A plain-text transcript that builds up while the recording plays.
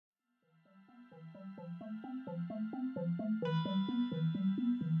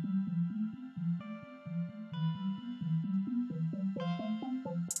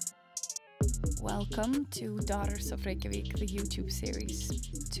Welcome to Daughters of Reykjavik, the YouTube series.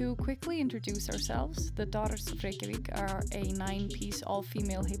 To quickly introduce ourselves, the Daughters of Reykjavik are a 9-piece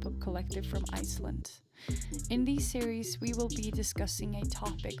all-female hip-hop collective from Iceland. In these series, we will be discussing a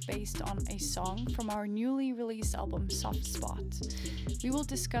topic based on a song from our newly released album Soft Spot. We will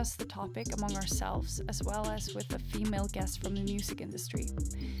discuss the topic among ourselves as well as with a female guest from the music industry.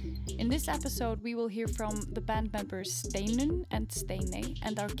 In this episode, we will hear from the band members Steinun and Steiney,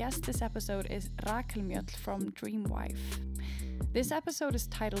 and our guest this episode is Rakel Mjöll from Dreamwife. This episode is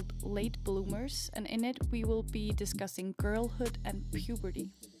titled Late Bloomers, and in it we will be discussing girlhood and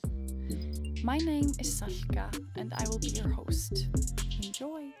puberty. My name is Salka, and I will be your host.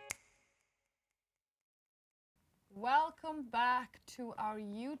 Enjoy! Welcome back to our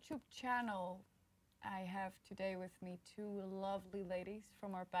YouTube channel. I have today with me two lovely ladies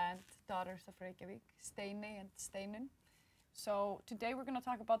from our band, Daughters of Reykjavik, Steiney and Steinun. So today we're going to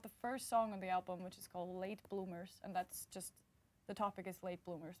talk about the first song on the album, which is called Late Bloomers, and that's just, the topic is late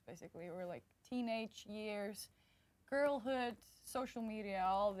bloomers, basically, or like teenage years, girlhood, social media,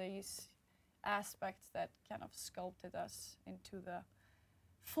 all these aspects that kind of sculpted us into the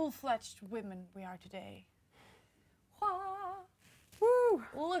full-fledged women we are today. Woo!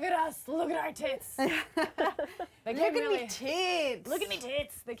 Look at us! Look at our tits! Look at me tits! Look at me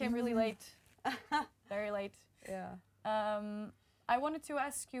tits! They came really late. Very late. Yeah. I wanted to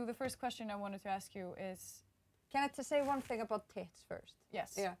ask you, the first question I wanted to ask you is... Can I just say one thing about tits first?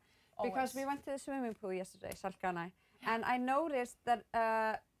 Yes. Yeah. Always. Because we went to the swimming pool yesterday, Salka and I, and I noticed that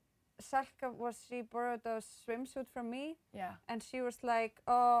Salka she borrowed a swimsuit from me. Yeah. And she was like,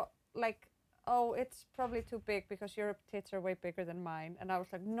 oh, it's probably too big because your tits are way bigger than mine. And I was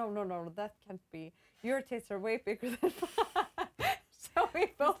like, no, that can't be. Your tits are way bigger than mine. So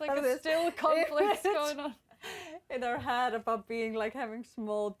we both like have a still conflict going on in our head about being like having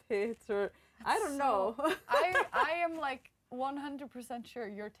small tits or I don't know. I am like 100% sure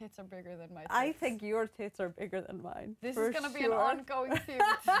your tits are bigger than my tits. I think your tits are bigger than mine. This is gonna be an ongoing feud.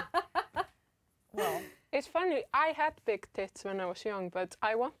 Well, it's funny, I had big tits when I was young, but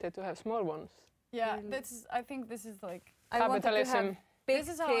I wanted to have small ones. Yeah, I think this is like... Capitalism. Big this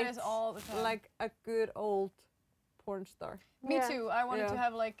is how it is all the time. Like a good old porn star. Me too, I wanted to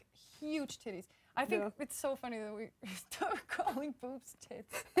have like huge titties. I think it's so funny that we start calling boobs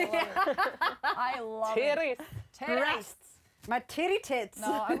tits. I love it. Titties. Breasts. My titty tits.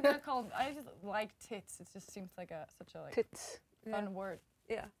 No, I'm gonna call them, I just like tits. It just seems like such a like tits. fun word.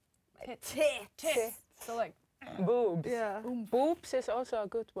 Yeah. Tits. Tits. So like boobs. Yeah. Boobs is also a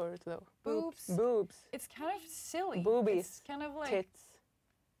good word though. Boobs. Boobs. It's kind of silly. Boobies. It's kind of like tits.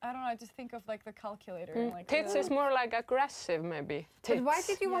 I don't know. I just think of like the calculator. And like tits is more like aggressive maybe. Tits. But why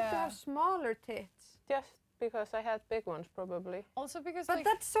did you want to have smaller tits? Just because I had big ones probably. Also because but like,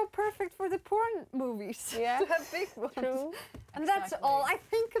 that's so perfect for the porn movies. Yeah. To have big ones. True. And that's all I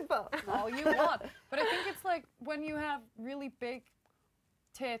think about. All you want. But I think it's like when you have really big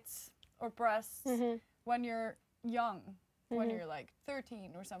tits or breasts when you're young, when you're like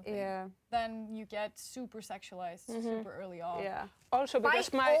 13 or something, then you get super sexualized super early on. Yeah. Also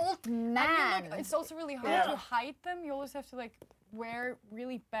because my old man. Like, it's also really hard to hide them. You always have to like wear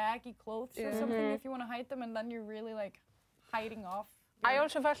really baggy clothes or something if you want to hide them, and then you're really like hiding off. I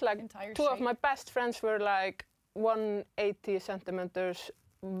also felt like two of my best friends were like 180 centimeters,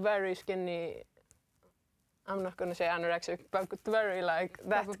 very skinny. I'm not gonna say anorexic, but very like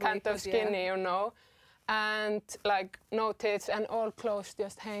that probably kind of skinny, you know. And like no tits and all clothes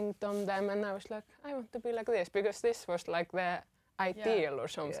just hanged on them, and I was like, I want to be like this because this was like the ideal or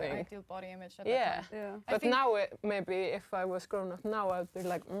something. Ideal body image at that time. Yeah. But now maybe if I was grown up now, I'd be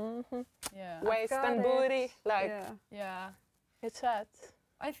like, waist and booty, like, it's sad.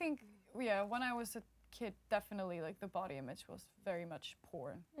 I think, when I was a kid, definitely like the body image was very much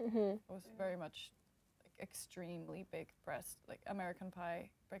porn. It was very much like extremely big breasts, like American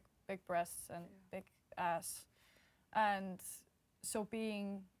Pie, big breasts and big ass, and so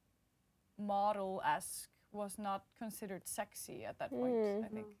being model-esque was not considered sexy at that point. I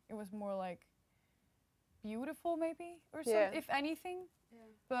think it was more like beautiful maybe or something, if anything.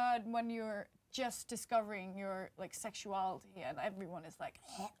 But when you're just discovering your like sexuality and everyone is like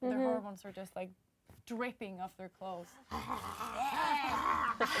their hormones are just like dripping off their clothes.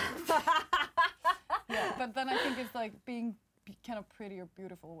 But then I think it's like being kind of pretty or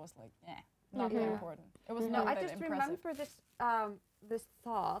beautiful was like not very important. It was not that impressive. I just remember this this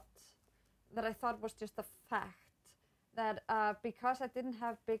thought that I thought was just a fact that because I didn't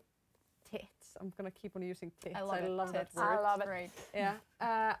have big tits. I'm gonna keep on using tits. I love that tits. word. I love it. Great. Yeah.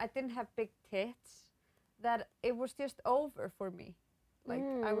 I didn't have big tits. That it was just over for me. Like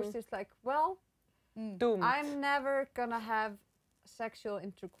I was just like, well, Doomed. I'm never gonna have sexual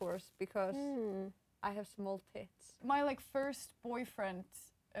intercourse because I have small tits. My like first boyfriend,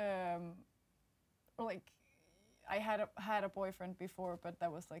 like I had a boyfriend before, but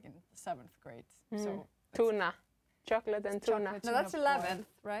that was like in 7th grade. So Tuna. Chocolate and tuna. chocolate No, that's boy. 11th,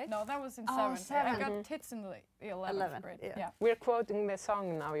 right? No, that was in Oh, 7th. I 7th. got tits in the 11th grade. yeah. Yeah. We're quoting the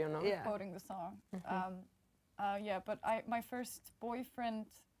song now, you know. Yeah. Quoting the song. Yeah, but my first boyfriend,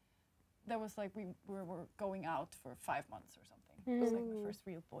 that was like we were going out for 5 months or something. It was like my first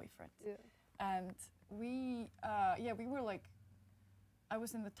real boyfriend. Yeah. And we were like, I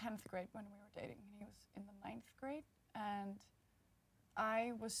was in the 10th grade when we were dating, and he was in the 9th grade, and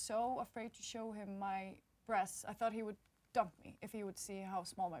I was so afraid to show him my breasts. I thought he would dump me if he would see how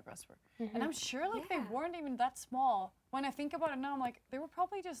small my breasts were. And I'm sure like they weren't even that small. When I think about it now, I'm like, they were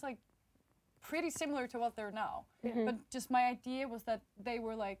probably just like pretty similar to what they're now. But just my idea was that they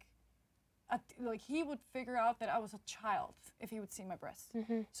were like, like he would figure out that I was a child if he would see my breasts.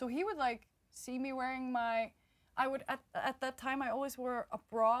 So he would like see me wearing my, I would, at that time I always wore a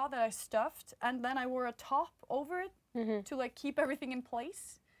bra that I stuffed, and then I wore a top over it to like keep everything in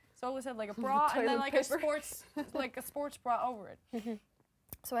place. So I always had like a bra and then like a sports bra over it.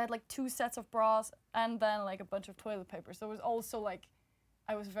 So I had like 2 sets of bras and then like a bunch of toilet paper. So it was also like,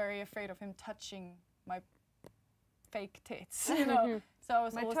 I was very afraid of him touching my fake tits, you know. So I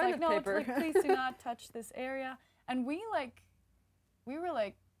was always like, no, like, please do not touch this area. And we were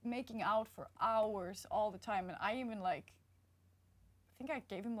like making out for hours all the time. And I even like, I think I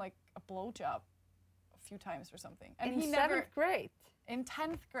gave him like a blowjob a few times or something. And in he 7th grade? In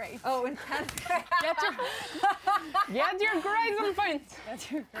 10th grade. Oh, in 10th grade. Get your grades on point.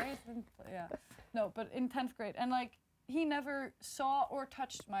 Get your grades on point. Yeah. No, but in 10th grade. And like, he never saw or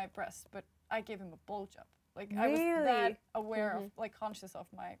touched my breast, but I gave him a blowjob. Like, I was that aware of, like, conscious of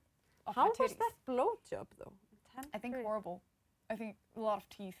my titties. How was that blowjob though? I think horrible. I think a lot of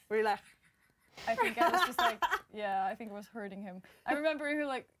teeth. Really? I think I was just like, yeah, I think it was hurting him. I remember he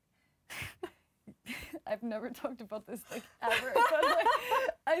like, I've never talked about this like ever, but like,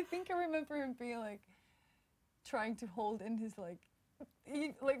 I think I remember him being like, trying to hold in his like,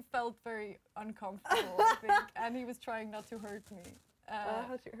 he like felt very uncomfortable, I think, and he was trying not to hurt me.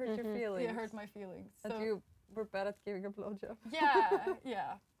 Hurt your feelings? Yeah, hurt my feelings. And so, you were bad at giving a blowjob?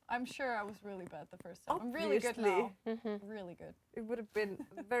 Yeah. I'm sure I was really bad the first time. I'm really good now. Really good. It would have been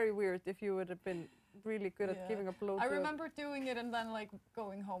very weird if you would have been really good at giving a blowjob. I remember doing it and then like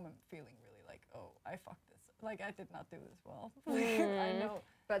going home and feeling really like, oh, I fucked this. Like I did not do this well. I know.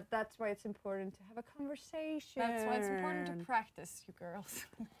 But that's why it's important to have a conversation. That's why it's important to practice, you girls.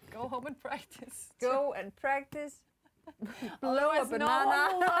 Go home and practice. Go and practice. Blow a banana. No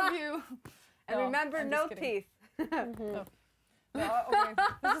one will love you. And No, remember, I'm no just kidding. teeth. No. No, okay.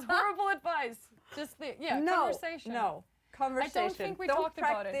 This is horrible advice. Just conversation. No, conversation. I don't think we talked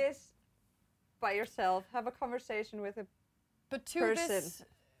about it. Don't practice by yourself. Have a conversation with a But to person. this,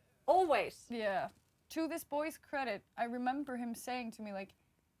 always. Yeah. To this boy's credit, I remember him saying to me like,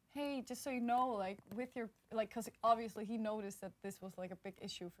 hey, just so you know, like with your, like, because obviously he noticed that this was like a big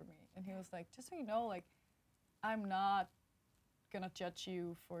issue for me. And he was like, just so you know, like, I'm not gonna judge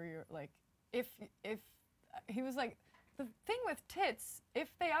you for your, like, if he was like, the thing with tits, if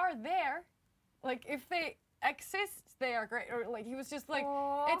they are there, like if they exist, they are great. Or like he was just like,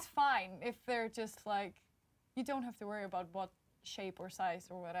 it's fine if they're just like, you don't have to worry about what shape or size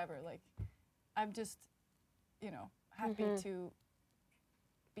or whatever. Like, I'm just, you know, happy to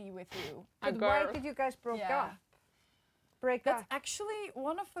be with you. But why did you guys break up? That's actually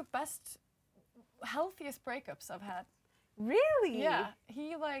one of the best, healthiest breakups I've had. Really? Yeah.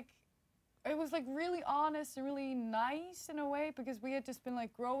 He like, it was like really honest and really nice in a way because we had just been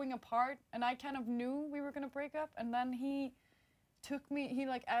like growing apart and I kind of knew we were gonna break up, and then he took me, he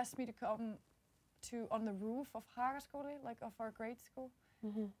like asked me to come to on the roof of Hagaskole, like of our grade school,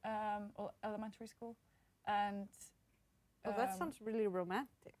 or elementary school, and that sounds really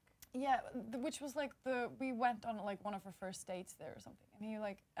romantic. Yeah, which was like we went on like one of our first dates there or something, and he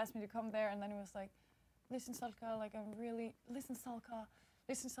like asked me to come there, and then he was like, listen Salka, like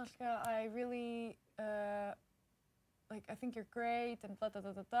listen Salka, I really, like, I think you're great and blah, blah,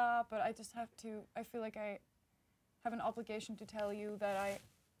 blah, blah, blah, but I just have to, I feel like I have an obligation to tell you that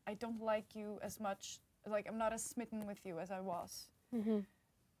I don't like you as much, like, I'm not as smitten with you as I was. And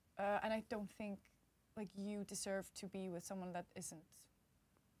I don't think, like, you deserve to be with someone that isn't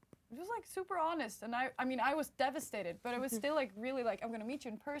It was like super honest, and I mean, I was devastated, but it was still like really like, I'm gonna meet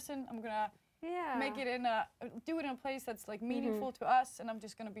you in person. I'm gonna make it do it in a place that's like meaningful to us, and I'm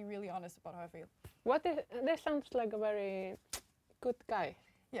just gonna be really honest about how I feel. This sounds like a very good guy.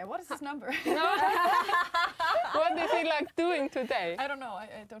 Yeah, what is his number? No. What is he like doing today? I don't know.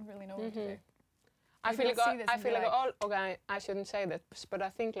 I don't really know him today. I feel like all. Okay, I shouldn't say that, but I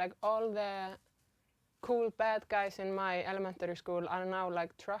think like all the cool bad guys in my elementary school are now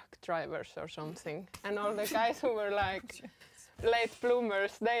like truck drivers or something, and all the guys who were like late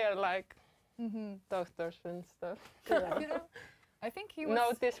bloomers, they are like doctors and stuff. Yeah. You know, I think he was.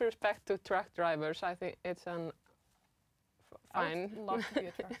 No disrespect to truck drivers. I think it's fine. I would love to be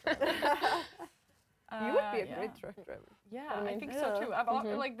a truck driver. You would be a great truck driver. Yeah, I think so too.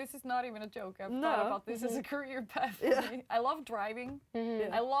 I've like, this is not even a joke. I've thought about this as a career path for me. I love driving.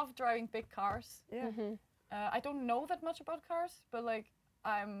 I love driving big cars. I don't know that much about cars, but like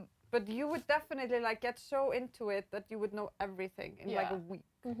But you would definitely like get so into it that you would know everything in like a week.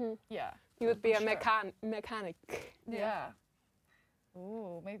 Yeah. You would be a mechanic. Yeah.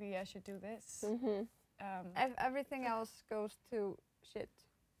 Ooh, maybe I should do this. If everything else goes to shit.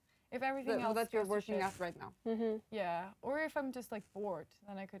 If everything else that you're goes to working shit. at right now. Yeah, or if I'm just like bored,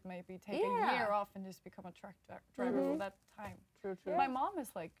 then I could maybe take a year off and just become a truck driver for that time. True. My mom is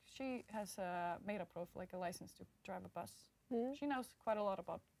like, she has made a like a license to drive a bus. She knows quite a lot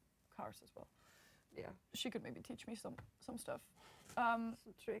about cars as well. Yeah. She could maybe teach me some stuff. Some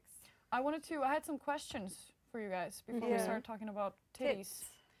tricks. I had some questions for you guys before we start talking about titties.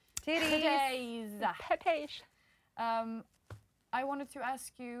 Titties. I wanted to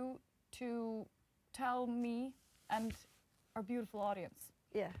ask you to tell me and our beautiful audience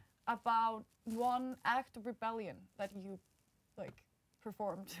about one act of rebellion that you like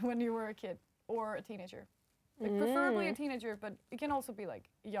performed when you were a kid or a teenager. Like preferably a teenager, but it can also be like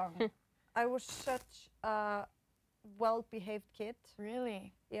young. I was such a well-behaved kid.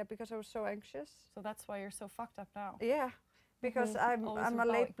 Really? Yeah, because I was so anxious. So that's why you're so fucked up now. Yeah, because I'm a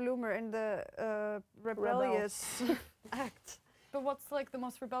late bloomer in the rebellious act. But what's like the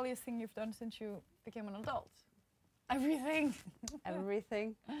most rebellious thing you've done since you became an adult? Everything.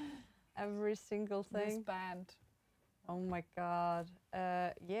 Everything. Every single thing. This band. Oh my God.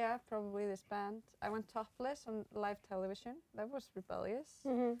 Yeah, probably this band. I went topless on live television. That was rebellious.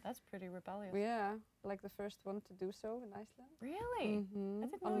 That's pretty rebellious. Yeah, like the first one to do so in Iceland. Really? I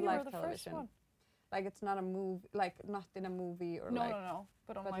didn't know on you live were the television. first one. Like it's not a movie, like not in a movie or no, like. No,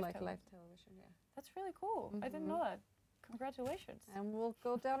 but on but live like television. live television, yeah. That's really cool. I didn't know that. Congratulations. And we'll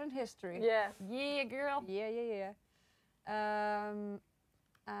go down in history. Yeah. Yeah, girl. Yeah.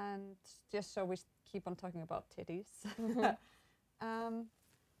 And just so we keep on talking about titties.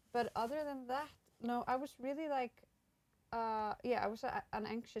 But other than that, no, I was really like, I was an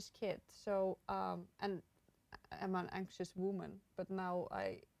anxious kid. So, and I'm an anxious woman, but now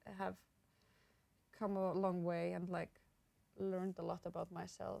I have come a long way and like learned a lot about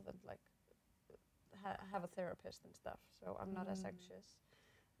myself and like have a therapist and stuff. So I'm not as anxious.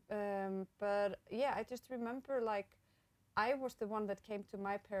 But yeah, I just remember like, I was the one that came to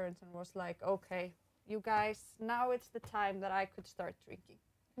my parents and was like, okay, you guys, now it's the time that I could start drinking.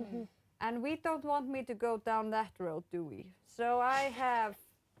 And we don't want me to go down that road, do we? So I have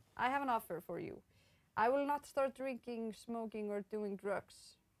an offer for you. I will not start drinking, smoking, or doing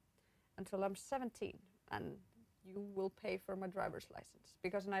drugs until I'm 17, and you will pay for my driver's license.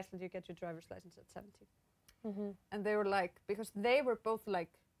 Because in Iceland, you get your driver's license at 17. And they were like, because they were both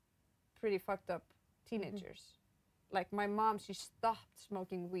like pretty fucked up teenagers. Like my mom, she stopped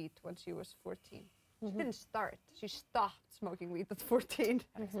smoking weed when she was 14. She didn't start, she stopped smoking weed at 14.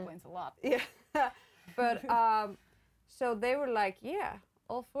 That explains a lot. Yeah, but so they were like, yeah,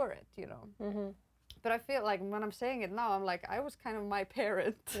 all for it, you know. But I feel like when I'm saying it now, I'm like, I was kind of my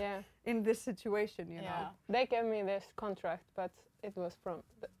parent in this situation, you know. They gave me this contract, but it was from,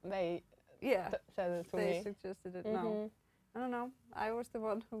 they said it to me. They suggested it, no. I don't know, I was the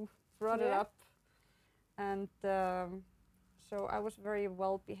one who brought it up. And so I was very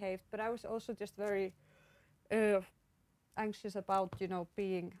well behaved, but I was also just very anxious about, you know,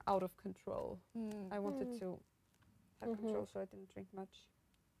 being out of control. I wanted to have control, so I didn't drink much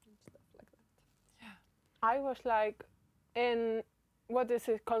and stuff like that. Yeah. I was like in, what is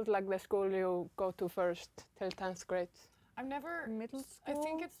it called, like the school you go to first till 10th grade? I've never, middle school? I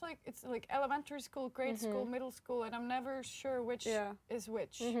think it's like elementary school, grade school, middle school, and I'm never sure which is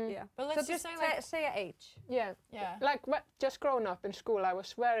which. Yeah. But let's so just say like, say an age. Yeah. Like just growing up in school, I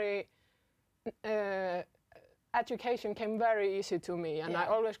was very, education came very easy to me, and I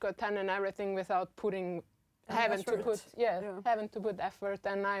always got 10 in everything without putting having to put effort,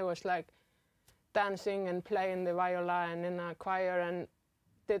 and I was like dancing and playing the violin in a choir and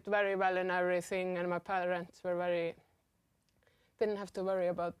did very well in everything, and my parents were didn't have to worry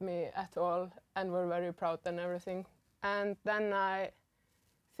about me at all and were very proud and everything. And then I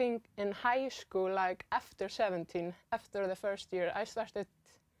think in high school, like after 17, after the first year,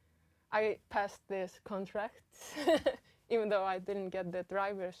 I passed this contract, even though I didn't get the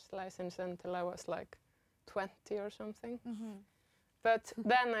driver's license until I was like 20 or something. But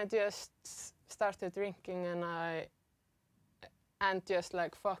then I just started drinking, and just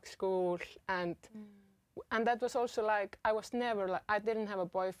like fuck school, and that was also like I was never like I didn't have a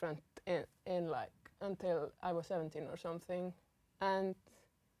boyfriend in like until I was 17 or something, and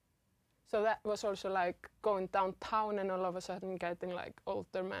so that was also like going downtown and all of a sudden getting like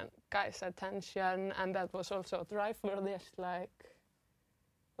older guys' attention, and that was also a drive for this like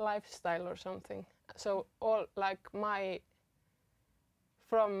lifestyle or something. So all like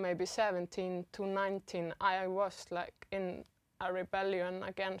from maybe 17 to 19, I was like in a rebellion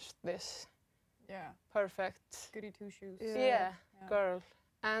against this perfect goody two shoes girl,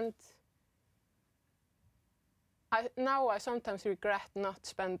 and now I sometimes regret not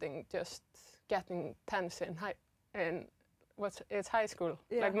spending just getting tens in high school,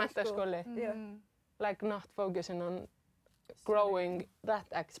 like mentaskóli, like not focusing on growing that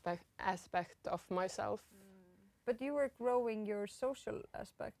aspect of myself. But you were growing your social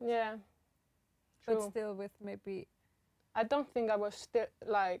aspect. Yeah. But True. still with maybe... I don't think I was still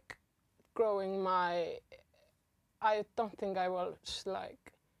like growing I don't think I was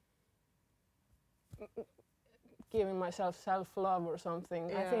like giving myself self-love or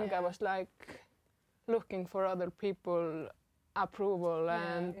something. I think I was like looking for other people approval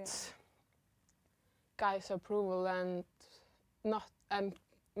and guys' approval, and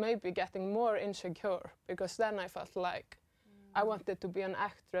maybe getting more insecure, because then I felt like I wanted to be an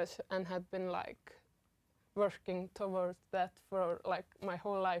actress and had been like working towards that for like my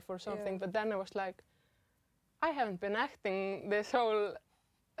whole life or something. But then I was like, I haven't been acting this whole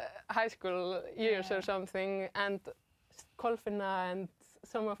high school years or something, and Kolfinna and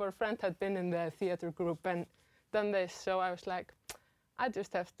some of our friends had been in the theater group and done this, so I was like, I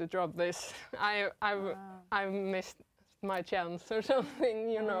just have to drop this. I missed my chance or something,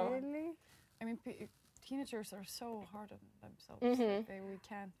 you know. Really? I mean, teenagers are so hard on themselves. Like we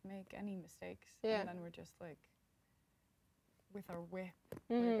can't make any mistakes, and then we're just like, with our whip,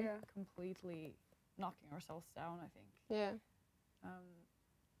 we're completely knocking ourselves down, I think. Yeah.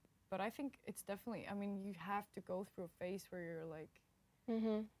 But I think it's definitely, I mean, you have to go through a phase where you're like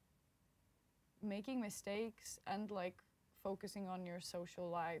making mistakes and like focusing on your social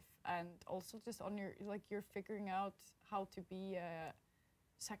life, and also just on your, like, you're figuring out how to be a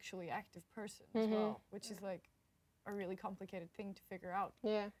sexually active person as well, which is like a really complicated thing to figure out.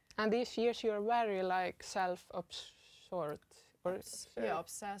 Yeah. And these years you're very like self-absorbed or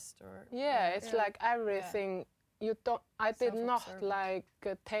obsessed or it's like everything I did not like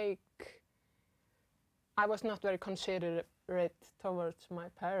I was not very considerate towards my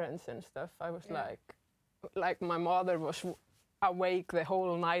parents and stuff. I was like my mother was awake the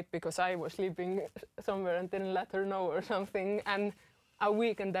whole night because I was sleeping somewhere and didn't let her know or something, and a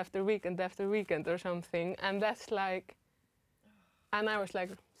weekend after weekend after weekend or something, and that's like, and I was like,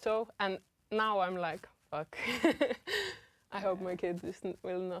 so, and now I'm like, fuck. I hope my kids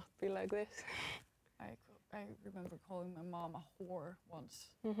will not be like this. I remember calling my mom a whore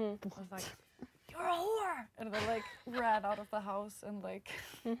once. I was like, you're a whore! And I like ran out of the house and like...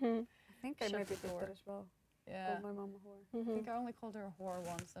 I think I maybe did that as well. Yeah. Called my mom a whore. I think I only called her a whore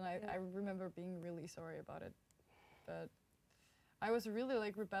once, and I remember being really sorry about it. But I was a really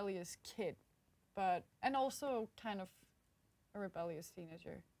like rebellious kid, and also kind of a rebellious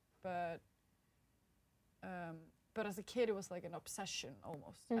teenager. But as a kid, it was like an obsession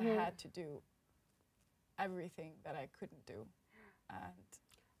almost. I had to do everything that I couldn't do,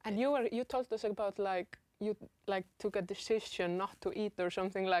 and you told us about like you like took a decision not to eat or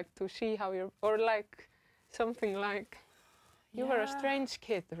something, like to see how you're, or like something like you were a strange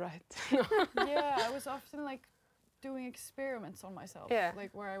kid, right? Yeah, I was often like doing experiments on myself,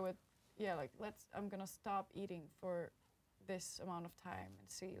 like where I would like I'm gonna stop eating for this amount of time and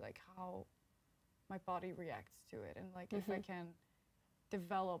see like how my body reacts to it, and like if I can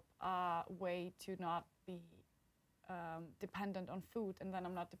develop a way to not be dependent on food, and then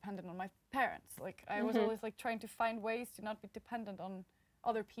I'm not dependent on my parents. Like I was always like trying to find ways to not be dependent on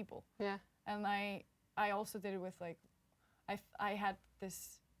other people. Yeah. And I also did it with like, I had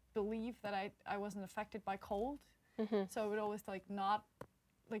this belief that I wasn't affected by cold. So I would always like not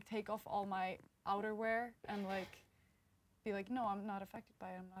like take off all my outerwear and like be like, no, I'm not affected by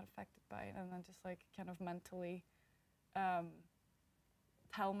it, I'm not affected by it, and then just like kind of mentally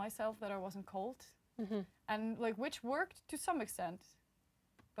tell myself that I wasn't cold. And like, which worked to some extent,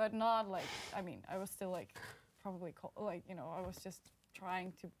 but not like, I mean, I was still like probably cold, like, you know, I was just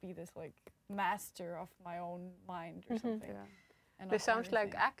trying to be this like master of my own mind or something. Yeah. And This of sounds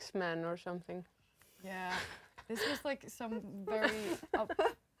like everything. X-Men or something. Yeah, this was like some very,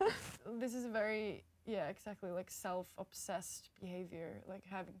 this is very, yeah, exactly, like self-obsessed behavior, like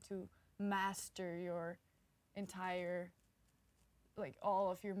having to master your entire, like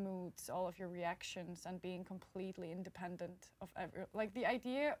all of your moods, all of your reactions, and being completely independent of like the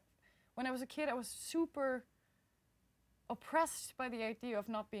idea, when I was a kid, I was super oppressed by the idea of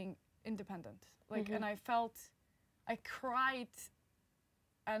not being independent. Like, and I cried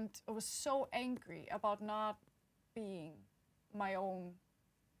and I was so angry about not being my own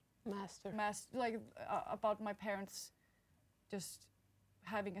Master. like about my parents just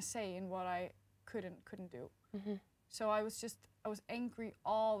having a say in what I couldn't do. So I was angry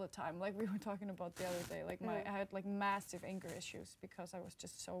all the time, like we were talking about the other day. Like I had like massive anger issues because I was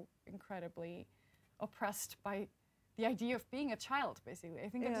just so incredibly oppressed by the idea of being a child, basically. I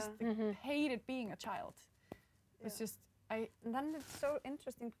think I just hated being a child. It's just And then it's so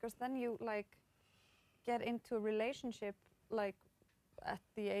interesting because then you like get into a relationship like at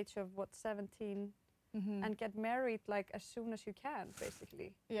the age of what, 17, and get married like as soon as you can,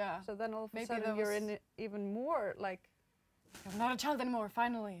 basically. Yeah. So then all of a Maybe sudden you're in it even more like, I'm not a child anymore,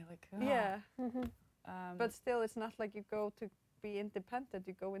 finally. Like, yeah. But still, it's not like you go to be independent,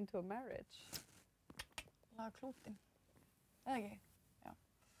 you go into a marriage. La kloten. Okay,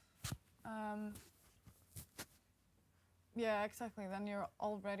 yeah. Yeah, exactly. Then you're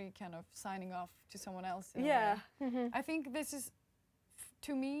already kind of signing off to someone else. In a way. I think this is,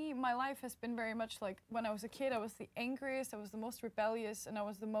 to me, my life has been very much like when I was a kid, I was the angriest, I was the most rebellious, and I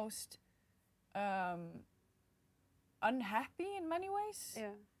was the most unhappy in many ways.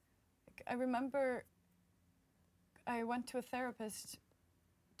 Yeah. Like, I remember I went to a therapist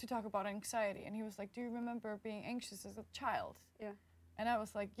to talk about anxiety, and he was like, do you remember being anxious as a child? Yeah. And I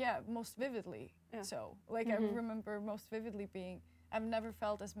was like, yeah, most vividly. Yeah. So, like, I remember most vividly being, I've never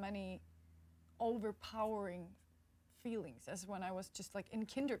felt as many overpowering feelings as when I was just like in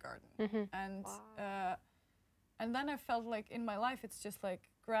kindergarten. And and then I felt like in my life it's just like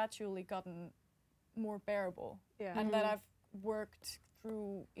gradually gotten more bearable. Yeah. And that I've worked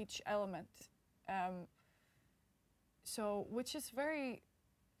through each element. So, which is very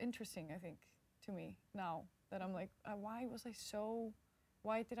interesting, I think, to me now, that I'm like,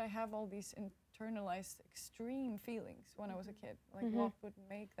 why did I have all these internalized extreme feelings when I was a kid? Like, what would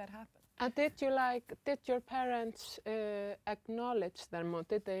make that happen? And did your parents acknowledge them, or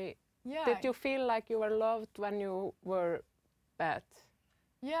did they? Yeah. Did you feel like you were loved when you were bad?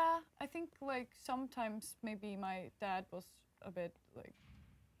 Yeah, I think like sometimes maybe my dad was a bit like,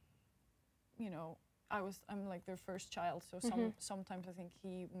 you know, I'm like their first child, so sometimes I think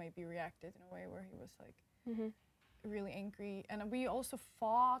he maybe reacted in a way where he was like really angry, and we also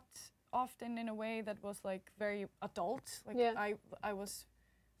fought often in a way that was like very adult. Like I was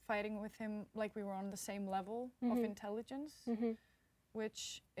fighting with him like we were on the same level of intelligence,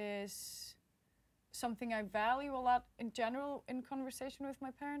 which is something I value a lot in general in conversation with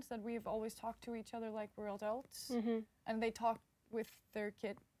my parents, that we've always talked to each other like we're adults, and they talk with their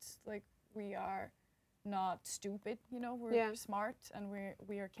kids like we are not stupid, you know, we're smart, and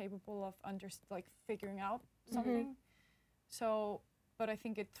we are capable of like figuring out something. So, but I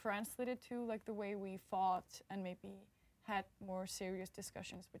think it translated to like the way we fought and maybe had more serious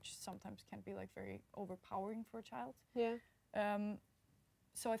discussions, which sometimes can be like very overpowering for a child. Yeah.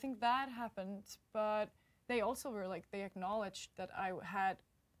 So I think that happened, but they also were like, they acknowledged that I had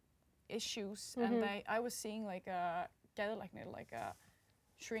issues, and I was seeing like a geðlæknir, like a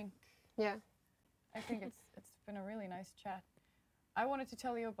shrink. Yeah. I think it's been a really nice chat. I wanted to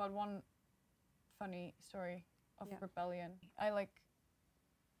tell you about one funny story of rebellion. I like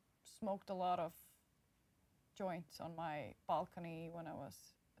smoked a lot of joints on my balcony when I was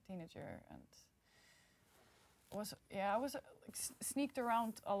a teenager, and I was like, sneaked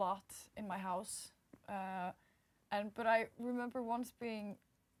around a lot in my house. But I remember once being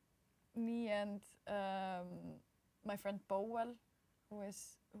me and my friend Bowell, who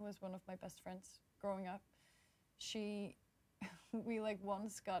was one of my best friends growing up. We like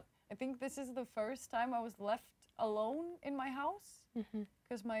once got, I think this is the first time I was left alone in my house,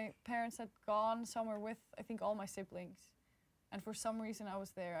 because my parents had gone somewhere with, I think, all my siblings, and for some reason I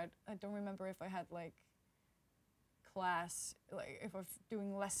was there. I don't remember if I had like class, like if I was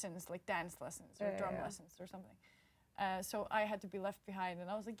doing lessons, like dance lessons or drum lessons or something. So I had to be left behind, and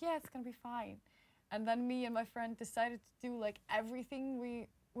I was like, yeah, it's gonna be fine. And then me and my friend decided to do like everything we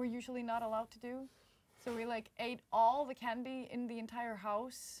were usually not allowed to do. So we like ate all the candy in the entire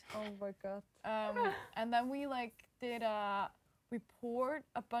house. Oh my God. And then we like did we poured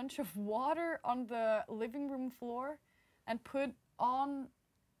a bunch of water on the living room floor and put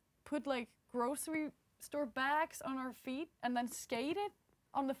like grocery store bags on our feet and then skated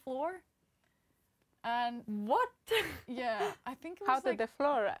on the floor. And what? Yeah, I think it was How did the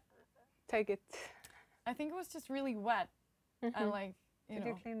floor take it? I think it was just really wet. And like, Did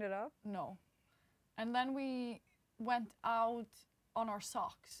you clean it up? No. And then we went out on our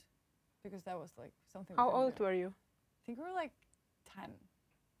socks because that was like something. How old were you? I think we were like 10,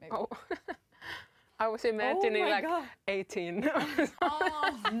 maybe. Oh. I was imagining like God. 18.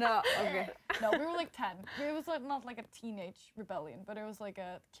 Oh. No, okay. No, we were like 10. It was like not like a teenage rebellion, but it was like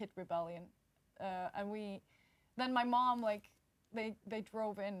a kid rebellion. And then my mom, like, they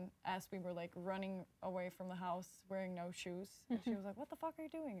drove in as we were like running away from the house wearing no shoes. And she was like, what the fuck are you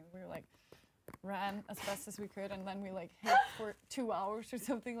doing? And we were like, ran as fast as we could. And then we like hid for 2 hours or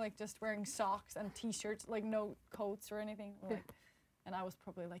something, like just wearing socks and t-shirts, like no coats or anything. We're like, and I was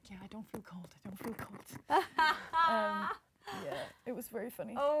probably like, yeah, I don't feel cold. I don't feel cold. Yeah, it was very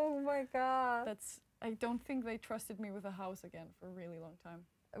funny. Oh my God. I don't think they trusted me with a house again for a really long time.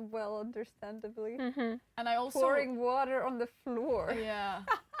 Well, understandably. And I also pouring water on the floor. Yeah,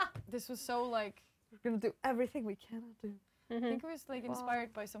 this was so like We're gonna do everything we cannot do. I think it was like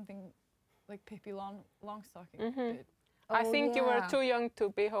inspired by something like Pippi Longstocking did. I think you were too young to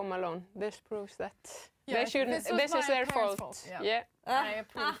be home alone. This proves that they shouldn't. This is their fault. Yeah. I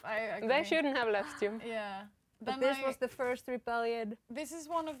approve. I agree. They shouldn't have left you. Yeah. But this was the first rebellion. This is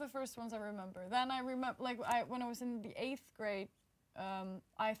one of the first ones I remember. Then I remember, like, when I was in the 8th grade,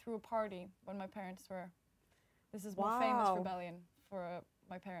 I threw a party when my parents were. This is one famous rebellion for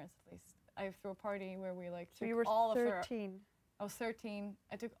my parents, at least. I threw a party where we like took all 13. Of their. I was 13.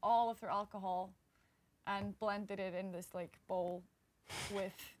 I took all of their alcohol, and blended it in this like bowl,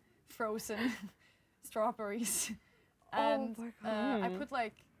 with frozen strawberries, and I put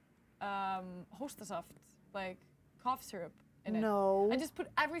like hostasaft, like cough syrup in it. No. I just put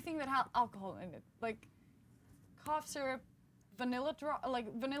everything that had alcohol in it, like cough syrup, vanilla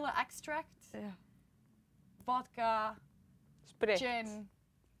extract, vodka, Sprit. gin.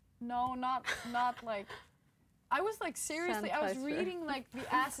 No, not like. I was like seriously. I was reading like the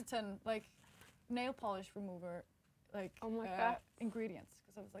acetone, like nail polish remover, like ingredients,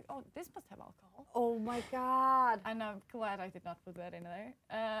 because I was like, oh, this must have alcohol. Oh my God. And I'm glad I did not put that in there.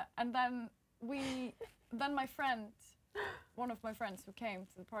 And then my friend, one of my friends who came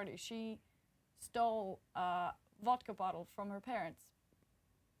to the party, she stole a vodka bottle from her parents.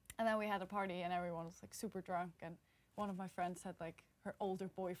 And then we had a party and everyone was like super drunk, and one of my friends had like her older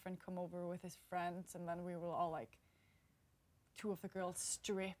boyfriend come over with his friends, and then we were all like, 2 of the girls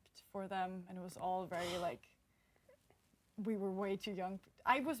stripped for them, and it was all very like, we were way too young.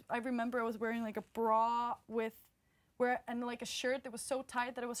 I remember I was wearing like a bra and like a shirt that was so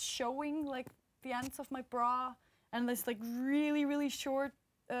tight that it was showing like the ends of my bra, and this like really, really short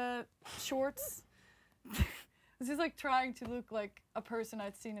shorts. This is like trying to look like a person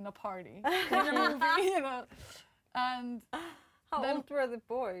I'd seen in a party in a movie, you know. And how old were the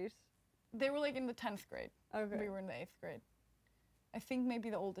boys? They were like in the 10th grade. Okay. We were in the 8th grade. I think maybe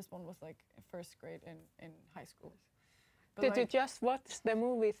the oldest one was like in 1st grade in high school. But did you just watch the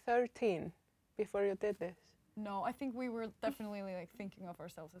movie 13 before you did this? No, I think we were definitely like thinking of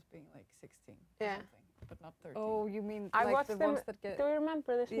ourselves as being like 16 or something, but not 13. Oh, you mean I like watched the ones that get... Do you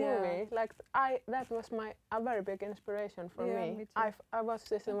remember this movie? Like that was a very big inspiration for me. Me too. I watched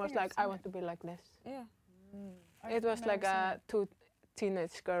this and was like, I want to be like this. Yeah. It was like 2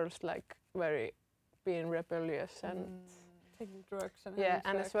 teenage girls, like very being rebellious and taking drugs and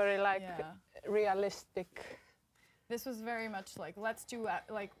and it's very like realistic. This was very much like, let's do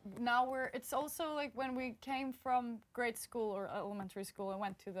like now it's also like when we came from grade school or elementary school and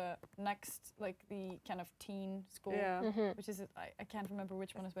went to the next like the kind of teen school, which is I can't remember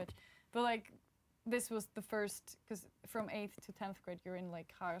which one is which, but like this was the first, because from 8th to 10th grade you're in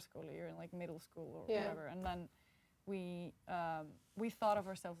like higher school, you're in like middle school or whatever, and then we thought of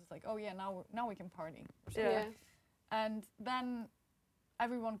ourselves as like, oh yeah, now we can party. And then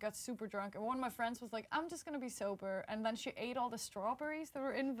everyone got super drunk, and one of my friends was like, I'm just gonna be sober, and then she ate all the strawberries that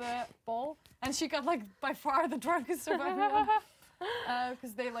were in the bowl, and she got like by far the drunkest of everyone,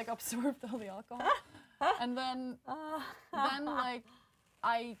 because they like absorbed all the alcohol. And then like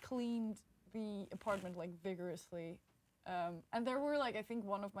I cleaned the apartment like vigorously. And there were like, I think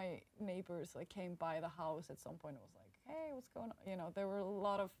one of my neighbors like came by the house at some point and was like, hey, what's going on? You know, there were a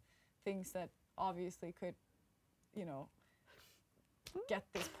lot of things that obviously could, you know, get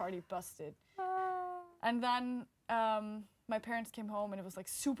this party busted. And then my parents came home and it was like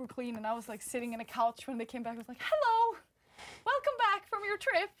super clean, and I was like sitting in a couch when they came back. I was like, hello, welcome back from your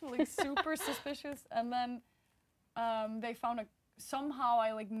trip. Like super suspicious. And then they found somehow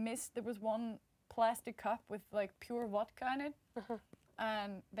I like missed, there was one plastic cup with like pure vodka in it.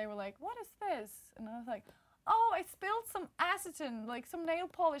 And they were like, what is this? And I was like, oh, I spilled some acetone, like some nail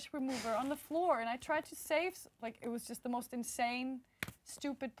polish remover on the floor, and I tried to save, like it was just the most insane,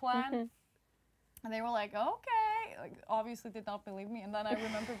 stupid plan. And they were like, okay, like obviously did not believe me. And then I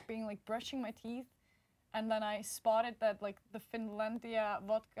remember being like brushing my teeth, and then I spotted that like the Finlandia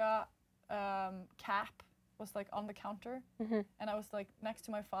vodka cap was like on the counter, and I was like next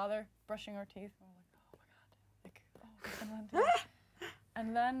to my father brushing our teeth, and we were like, oh my god, like, oh, Finlandia.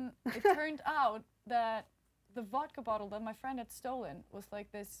 And then it turned out that the vodka bottle that my friend had stolen was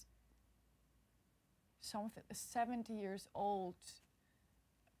like this 70 years old,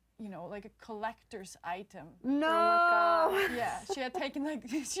 you know, like a collector's item. No! Oh my god. Yeah, she had taken like,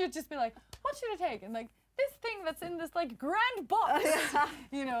 she would just be like, what should I take? And like, this thing that's in this like grand box,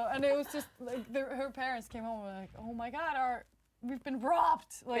 you know, and it was just like, her parents came home and were like, oh my god, we've been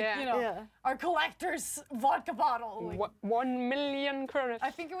robbed, like, you know, our collector's vodka bottle. Like, 1 million kroner.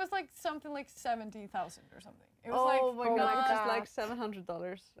 I think it was like something like 70,000 or something. It was my god, just like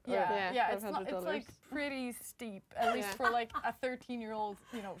 $700. Yeah, it's like pretty steep, at least for like a 13-year-old,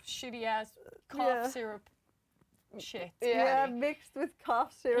 you know, shitty ass cough syrup shit. Yeah, mixed with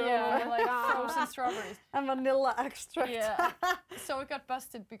cough syrup. Yeah, like frozen strawberries. And vanilla extract. Yeah. So it got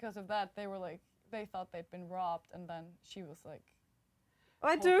busted because of that. They were like, they thought they'd been robbed, and then she was like,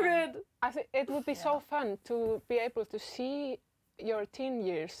 I took it! I think it would be so fun to be able to see your teen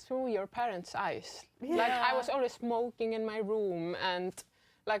years through your parents' eyes. Yeah. Like, I was always smoking in my room, and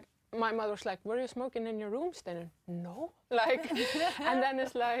like, my mother was like, were you smoking in your room, Steinar? No. Like, and then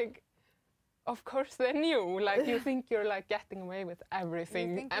it's like, of course they knew. Like, you think you're like getting away with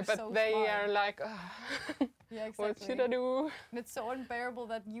everything, but so they smart. are like, yeah, exactly. what should I do? And it's so unbearable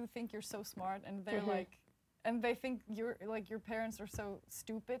that you think you're so smart, and they're like, and they think you're like, your parents are so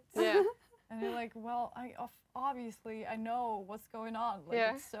stupid. Yeah. And they're like, well, obviously I know what's going on. Like,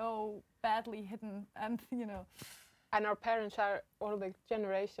 it's so badly hidden, and you know. And our parents are all the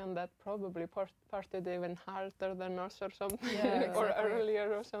generation that probably partied even harder than us or something, or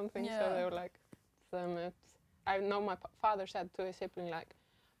earlier or something. Yeah. So they were like, I know my father said to his sibling, like,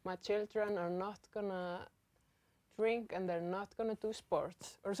 my children are not gonna drink and they're not gonna do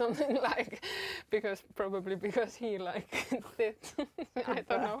sports or something, like, probably because he like did.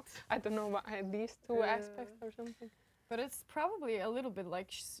 I don't know why these two aspects or something. But it's probably a little bit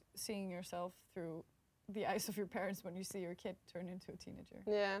like seeing yourself through the eyes of your parents when you see your kid turn into a teenager.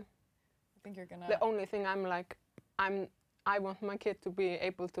 Yeah. I think you're gonna. The only thing I'm like, I want my kid to be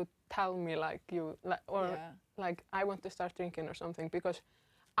able to tell me like like I want to start drinking or something, because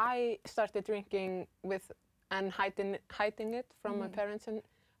I started drinking and hiding it from my parents,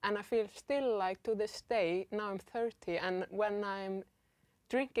 and I feel still like to this day, now I'm 30, and when I'm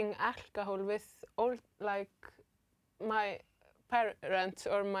drinking alcohol with like my parents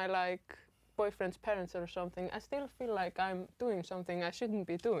or my like boyfriend's parents or something, I still feel like I'm doing something I shouldn't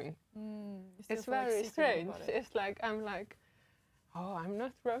be doing. It's very strange. It's like, I'm like, oh, I'm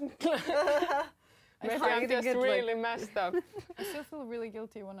not drunk. Maybe I'm just really messed up. I still feel really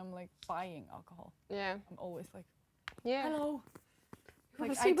guilty when I'm like buying alcohol. Yeah. I'm always like, yeah. Hello.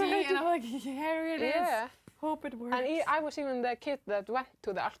 Like ID, and I'm like, here it is. Yeah. Hope it works. And I was even the kid that went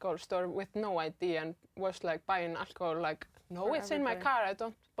to the alcohol store with no ID and was like buying alcohol, like, no, it's in my car, I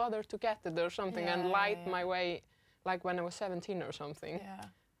don't bother to get it or something, and lied my way, like when I was 17 or something. Yeah.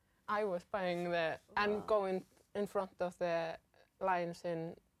 I was buying and going in front of the lines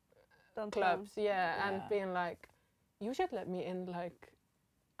in clubs, and being like, you should let me in like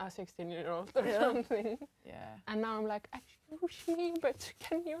a 16-year-old or something. Yeah. And now I'm like, excuse me, but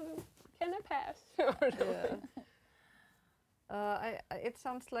can I pass? Or something. It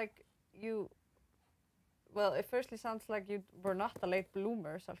sounds like you. Well, it firstly sounds like you were not a late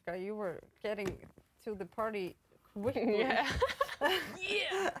bloomer, Salka. You were getting to the party quickly. Yeah.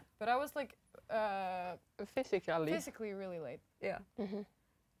 Yeah. But I was like physically really late. Yeah.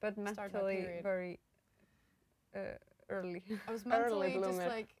 But mentally very early. I was mentally just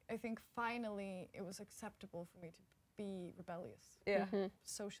like, I think finally it was acceptable for me to be rebellious. Yeah.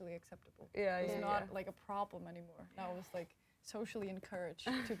 Socially acceptable. Yeah. It was not like a problem anymore. Now it was like socially encouraged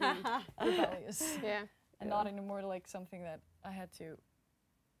to be rebellious. Yeah. And not anymore like something that I had to,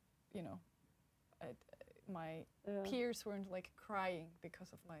 you know, my peers weren't like crying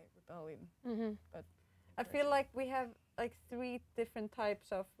because of my rebellion. Mm-hmm. But I feel like we have like 3 different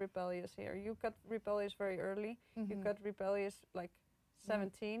types of rebellious here. You got rebellious very early. You got rebellious like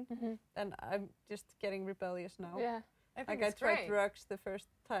 17, and I'm just getting rebellious now. Yeah. I I tried drugs the first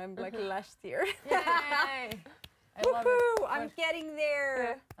time like last year. Yay! I love it. I'm getting there.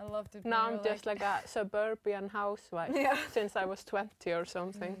 Yeah. I love to. Now I'm just like a suburban housewife since I was 20 or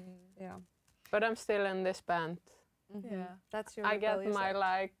something. Yeah. But I'm still in this band. Yeah. That's your I get rebellious my act.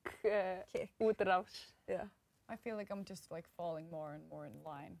 like Kick. útrás. Yeah. I feel like I'm just like falling more and more in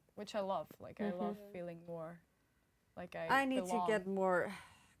line, which I love. Like I love feeling more like I need belong. to get more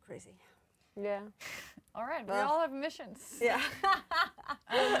crazy. Yeah. All right, we all have missions. Yeah.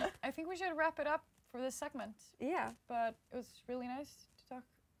 I think we should wrap it up for this segment. Yeah. But it was really nice to talk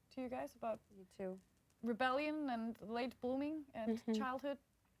to you guys about You too. rebellion and late blooming and childhood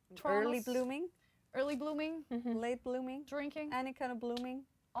Early traumas. blooming, Early blooming, late blooming, drinking, any kind of blooming.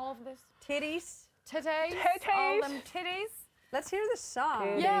 all of this. Titties. Titties, all them titties. Let's hear the song.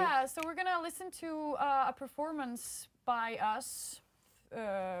 Titties. Yeah, so we're gonna listen to a performance by us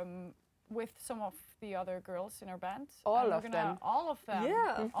with some of the other girls in our band. All of them. All of them.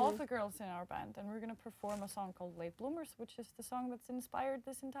 Yeah. All of the girls in our band. And we're gonna perform a song called Late Bloomers, which is the song that's inspired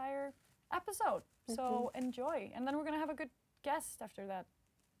this entire episode. So enjoy. And then we're gonna have a good guest after that,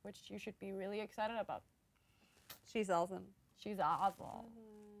 which you should be really excited about. She's awesome. She's awesome.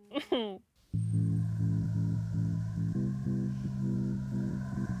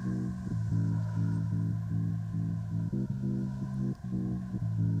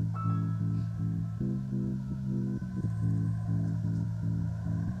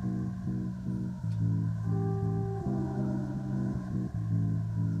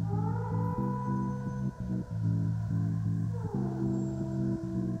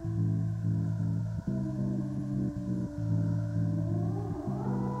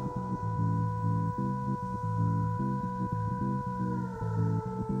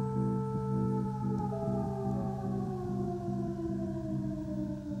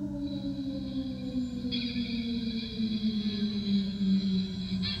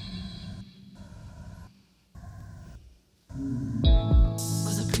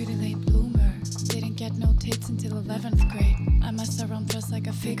 Until 11th grade, I messed around dressed like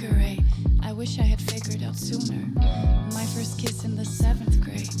a figure 8. I wish I had figured out sooner. My first kiss in the 7th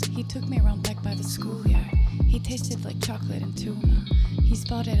grade. He took me around back by the schoolyard. He tasted like chocolate and tuna. He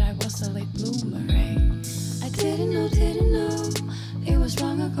spotted I was a late bloomer, eh? I didn't know. It was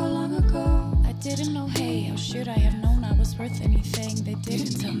long ago. I didn't know, hey, how should I have known I was worth anything? They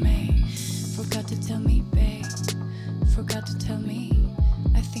didn't tell me. Forgot to tell me, babe. Forgot to tell me.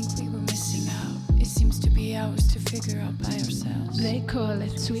 I think we were missing out. It seems to be ours to figure out by ourselves. They call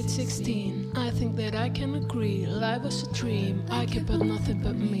it Sweet 16. I think that I can agree. Life was a dream. I care about nothing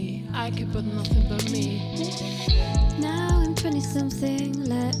but me. I care about nothing but me. Now I'm 20-something.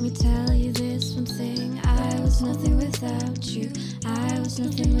 Let me tell you this one thing. I was nothing without you. I was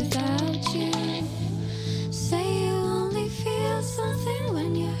nothing without you. Say you only feel something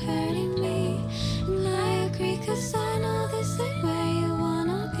when you're hurting me. And I agree, 'cause I know this ain't where you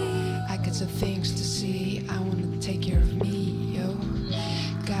wanna be. I got some things to see, I wanna take care of me, yo.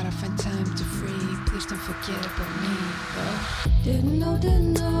 Gotta find time to free, please don't forget about me, yo. Didn't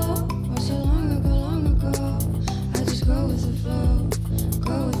know, was so long ago. I just go with the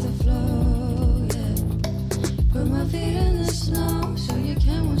flow, yeah. Put my feet in the snow, so you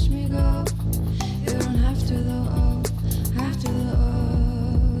can watch me go. You don't have to though,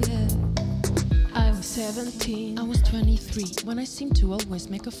 yeah. I was 17. I was 23, when I seemed to always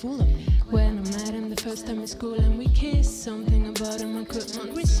make a fool of me. When I met him the first time in school and we kissed, something about him I could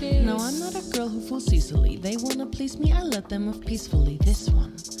not resist. No, I'm not a girl who fools easily. They wanna please me, I let them off peacefully. This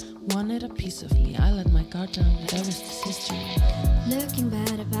one wanted a piece of me. I let my guard down, the rest is history. Looking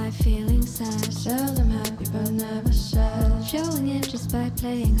better by feeling sad. Seldom happy but never sad. Showing interest by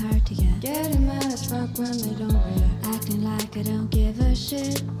playing hard to get. Getting mad as fuck when they don't react. Acting like I don't give a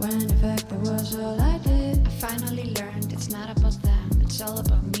shit, when in fact that was all I did. I finally learned it's not about them, it's all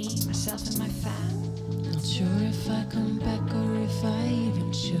about me, myself and my fam. Not sure if I come back or if I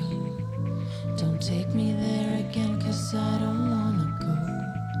even should. Don't take me there again, 'cause I don't wanna go.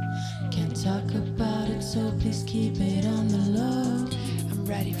 Can't talk about it, so please keep it on the low. I'm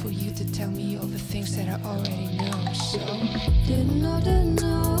ready for you to tell me all the things that I already know, so Didn't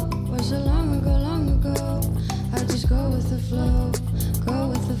know, was so long ago. I just go with the flow,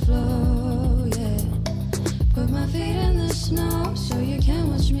 yeah. Put my feet in the snow so you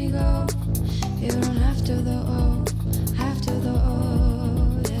can watch me go. You don't have to though, oh, have to though,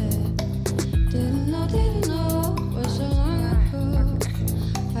 oh, yeah. Didn't know, was so long ago.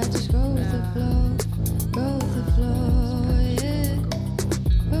 I just go with the flow, go with the flow, yeah.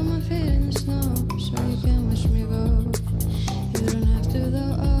 Put my feet in the snow so you can watch me go. You don't have to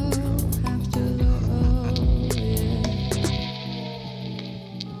though, oh, have to though, oh, yeah.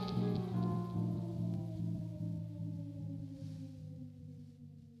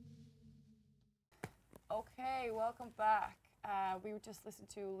 Okay, welcome back. We just listened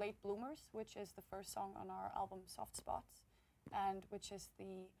to Late Bloomers, which is the first song on our album Soft Spots, and which is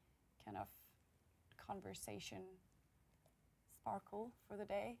the kind of conversation sparkle for the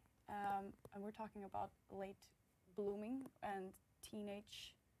day. And we're talking about late blooming and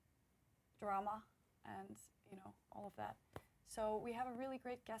teenage drama and, you know, all of that. So we have a really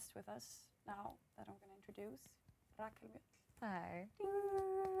great guest with us now that I'm going to introduce, Rakel Mjöll. Hi.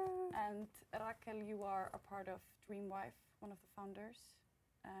 And Rakel, you are a part of Dreamwife, one of the founders,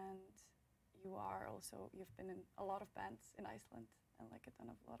 and you are also, you've been in a lot of bands in Iceland and like done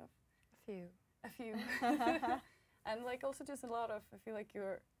a lot of... A few. And like also just a lot of, I feel like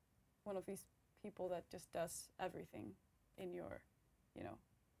you're one of these people that just does everything in your, you know,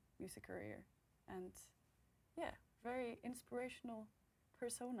 music career. And yeah, very inspirational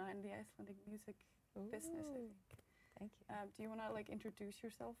persona in the Icelandic music business, I think. Thank you. Do you want to like introduce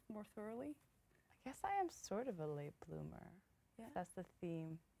yourself more thoroughly? I guess I am sort of a late bloomer. Yeah. That's the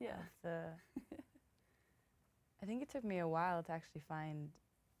theme. Yeah. Of the I think it took me a while to actually find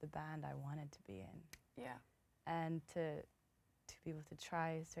the band I wanted to be in. Yeah. And to be able to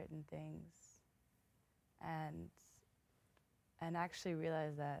try certain things and actually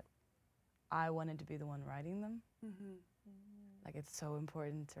realize that I wanted to be the one writing them. Mm-hmm. Like it's so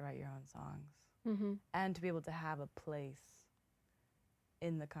important to write your own songs. Mm-hmm. And to be able to have a place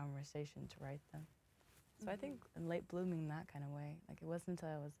in the conversation to write them. So I think in late blooming that kind of way. Like it wasn't until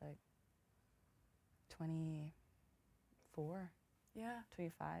I was like 24, Yeah.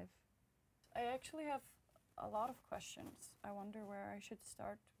 25. I actually have a lot of questions. I wonder where I should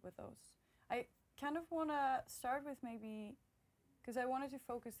start with those. I kind of want to start with maybe, because I wanted to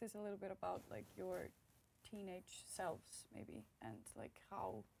focus this a little bit about like your teenage selves maybe, and like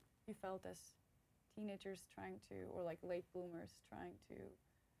how you felt as teenagers trying to, or like late bloomers trying to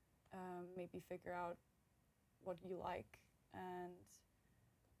maybe figure out what you like. And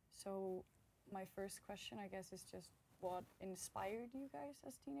so my first question, I guess, is just what inspired you guys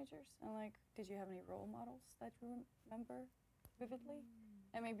as teenagers? And like, did you have any role models that you remember vividly?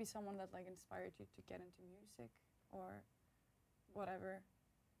 And maybe someone that like inspired you to get into music or whatever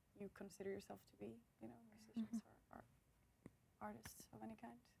you consider yourself to be, you know, musicians or artists of any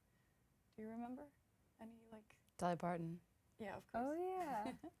kind. Do you remember any like? Dolly Parton. Yeah, of course. Oh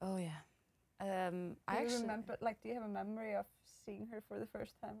yeah. Oh yeah. I Do actually you remember? Like, do you have a memory of seeing her for the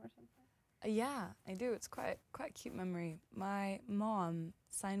first time or something? Yeah, I do. It's quite a cute memory. My mom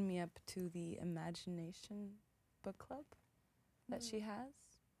signed me up to the Imagination book club that she has,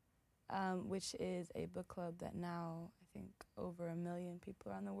 which is a book club that now I think over 1 million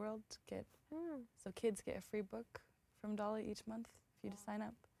people around the world get. So kids get a free book from Dolly each month if you just sign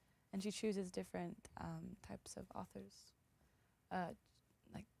up, and she chooses different types of authors,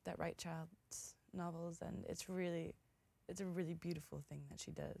 like that write child's novels, and it's a really beautiful thing that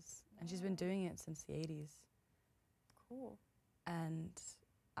she does. And she's been doing it since the 80s. Cool. And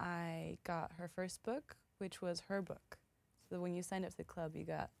I got her first book, which was her book. So when you signed up to the club, you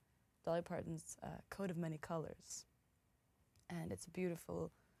got Dolly Parton's Coat of Many Colors. And it's a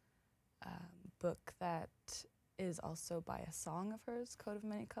beautiful book that is also by a song of hers, Coat of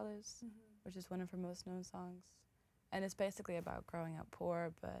Many Colors, which is one of her most known songs. And it's basically about growing up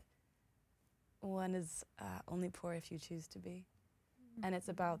poor, but one is only poor if you choose to be. And it's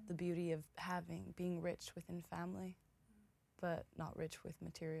about the beauty of being rich within family, but not rich with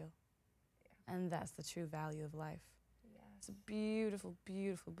material. And that's the true value of life. It's a beautiful,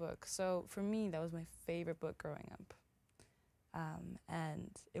 beautiful book. So for me, that was my favorite book growing up.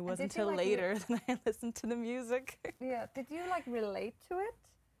 And it wasn't until later that I listened to the music. Yeah. Did you like relate to it?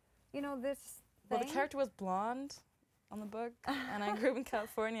 You know, this Well, thing? the character was blonde on the book, and I grew up in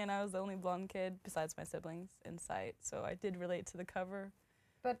California, and I was the only blonde kid besides my siblings in sight, so I did relate to the cover.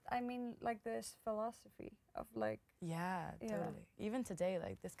 But I mean, like this philosophy of like... Yeah, totally. Even today,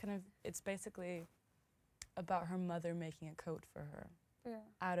 like this kind of, it's basically about her mother making a coat for her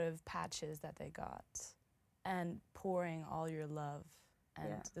out of patches that they got, and pouring all your love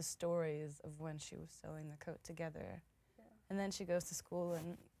and the stories of when she was sewing the coat together. And then she goes to school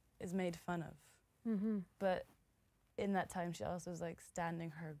and is made fun of But in that time, she also was like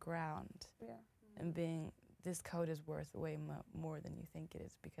standing her ground and being, this code is worth way more than you think it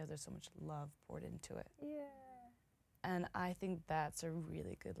is because there's so much love poured into it. Yeah. And I think that's a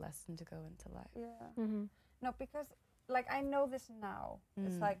really good lesson to go into life. Yeah. No, because like I know this now.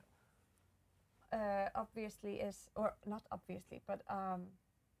 It's like obviously is, or not obviously, but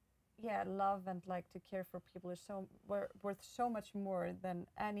yeah, love and like to care for people is worth so much more than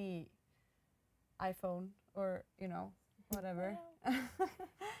any iPhone or whatever.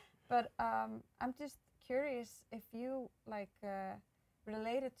 But I'm just curious if you like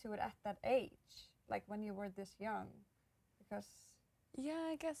related to it at that age, like when you were this young, because yeah,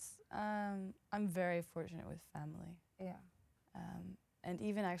 I guess I'm very fortunate with family. Yeah. And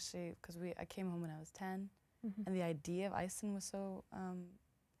even actually, because I came home when I was 10, and the idea of Iceland was so,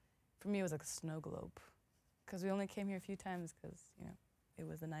 for me it was like a snow globe, because we only came here a few times because it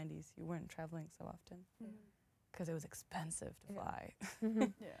was the 90s. You weren't traveling so often because it was expensive to fly.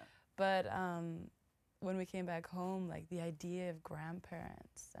 Yeah. But when we came back home, like the idea of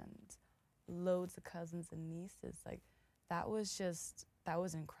grandparents and loads of cousins and nieces, like that was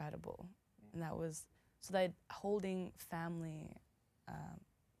incredible. And that was, so that holding family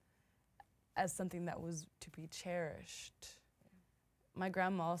as something that was to be cherished. My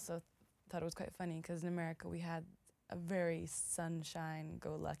grandma also thought it was quite funny because in America we had a very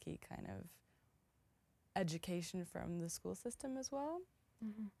sunshine-go-lucky kind of education from the school system as well.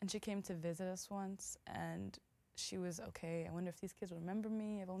 And she came to visit us once and she was, okay, I wonder if these kids will remember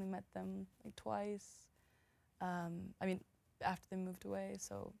me. I've only met them like twice. I mean, after they moved away,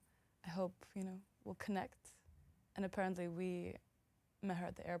 so I hope, we'll connect. And apparently we met her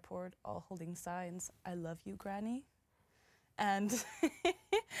at the airport, all holding signs, "I love you, Granny." And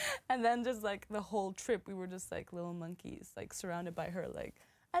and then just like the whole trip, we were just like little monkeys, like surrounded by her, like,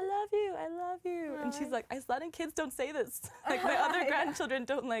 "I love you, I love you." And she's like, Icelandic kids don't say this. Like my other grandchildren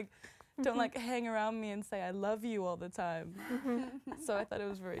don't hang around me and say, "I love you" all the time. So I thought it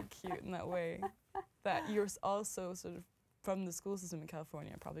was very cute in that way, that you're also sort of from the school system in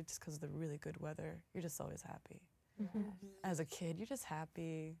California, probably just because of the really good weather, you're just always happy. As a kid, you're just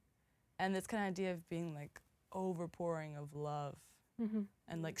happy. And this kind of idea of being like overpouring of love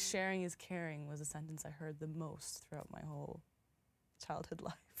and like sharing is caring was a sentence I heard the most throughout my whole childhood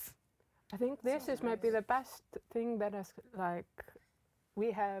life. I think this is maybe the best thing that has like we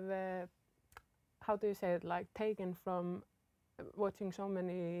have how do you say it, like taken from watching so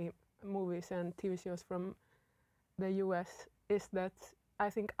many movies and TV shows from the US, is that I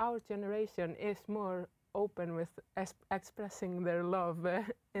think our generation is more open with expressing their love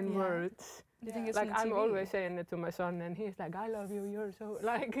in words. Do you think it's like from I'm TV? always saying it to my son and he's like, "I love you, you're so,"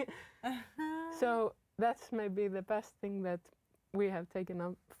 like so that's maybe the best thing that we have taken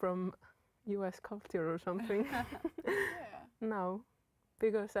up from US culture or something. No,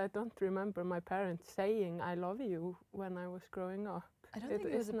 because I don't remember my parents saying "I love you" when I was growing up. I don't think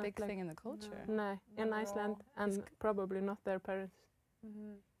it was a big thing in the culture. No, in Iceland, and probably not their parents.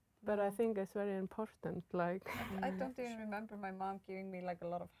 But I think it's very important, like... I don't even remember my mom giving me like a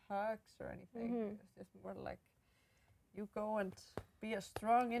lot of hugs or anything. It's just more like, you go and be a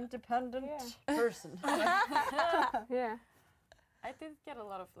strong, independent person. Yeah. I did get a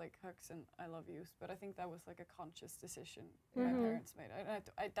lot of like hugs and "I love yous," but I think that was like a conscious decision my parents made.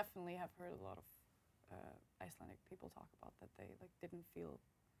 I definitely have heard a lot of Icelandic people talk about that they like didn't feel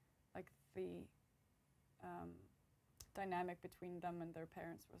like the dynamic between them and their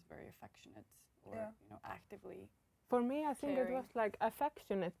parents was very affectionate or actively. For me, I think caring. it was like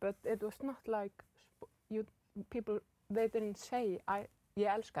affectionate, but it was not like people. They didn't say "ég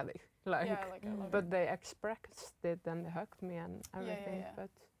elska þig," like, like I love but you. they expressed it and they hugged me and everything. But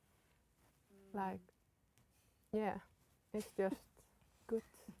like, it's just good.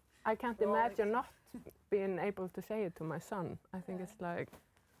 I can't imagine not being able to say it to my son. I think it's like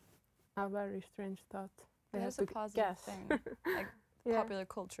a very strange thought. There's a positive thing, like popular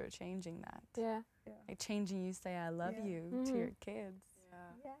culture changing that. Like changing you say "I love you" to your kids.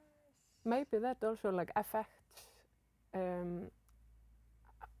 Yes. Maybe that also like affects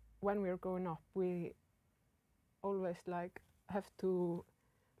when we're growing up. We always like have to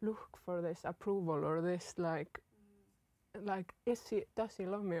look for this approval or this like does she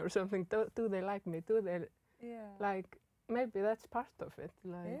love me or something? Do they like me? Do they like? Maybe that's part of it.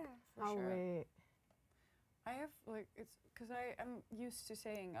 Like how we. I have like it's because I am used to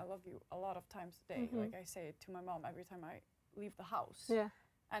saying "I love you" a lot of times a day. Like I say it to my mom every time I leave the house,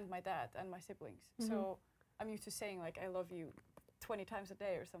 and my dad and my siblings. So I'm used to saying like "I love you" 20 times a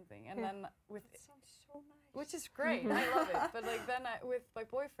day or something. And then with That sounds so nice. which is great. I love it. But like then with my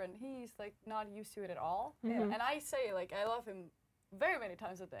boyfriend, he's like not used to it at all. And I say like I love him very many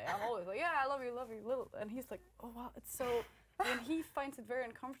times a day. I'm always like, yeah, I love you, little. And he's like, oh wow, it's so. And he finds it very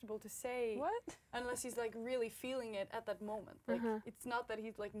uncomfortable to say What? unless he's like really feeling it at that moment. Like it's not that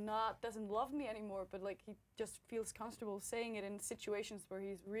he's like doesn't love me anymore, but like he just feels comfortable saying it in situations where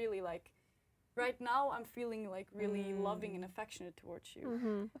he's really like, right now I'm feeling like really loving and affectionate towards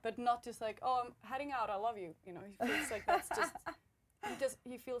you, but not just like, oh, I'm heading out, I love you. You know, he feels like that's just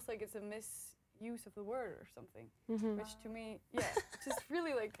he feels like it's a misuse of the word or something, which to me, just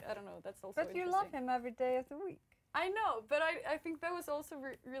really like I don't know. That's also. But you love him every day of the week. I know, but I think that was also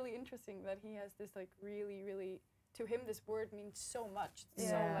really interesting that he has this like really, to him this word means so much. It's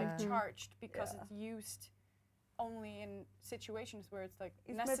so like charged because it's used only in situations where it's like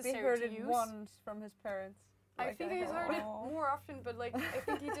He's necessary maybe heard to it use. once from his parents. I Like, think he's heard it more often, but like I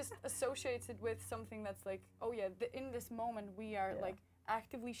think he just associates it with something that's like, oh yeah, in this moment we are like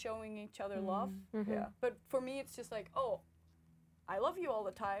actively showing each other love. Yeah. But for me it's just like, oh, I love you all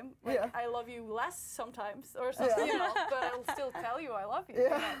the time. Like, I love you less sometimes or something, you know, but I'll still tell you I love you.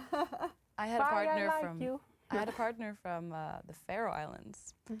 Yeah. You know? I had a partner from the Faroe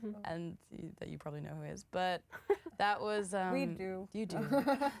Islands, and that you probably know who is. But that was We do. You do.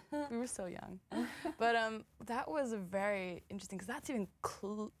 We were so young, but that was very interesting because that's even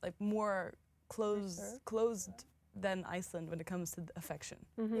like more closed than Iceland when it comes to affection.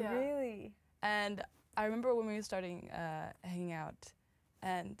 Yeah. Really? And I remember when we were starting hanging out,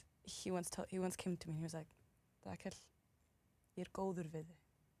 and he once came to me and he was like, Rakel, ég góður við þig.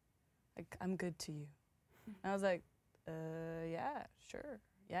 Like, I'm good to you. And I was like, yeah, sure.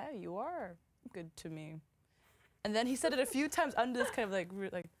 Yeah, you are good to me. And then he said it a few times under this kind of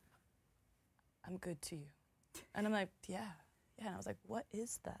like, I'm good to you. And I'm like, yeah. And I was like, what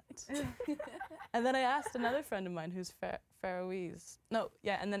is that? And then I asked another friend of mine who's Faroese.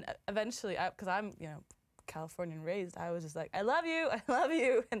 And then eventually, because I'm, Californian raised, I was just like, I love you.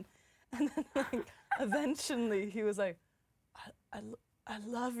 And then like, eventually he was like, I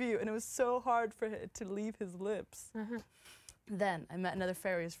love you. And it was so hard for it to leave his lips. Then I met another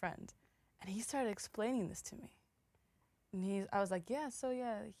Faroese friend, and he started explaining this to me. And I was like,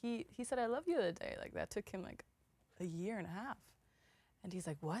 he said I love you the other day. Like that took him like a year and a half. And he's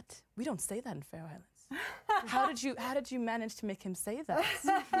like, what? We don't say that in Faroe Islands. How did you manage to make him say that?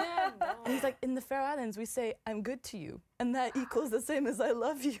 And he's like, in the Faroe Islands we say I'm good to you, and that equals the same as I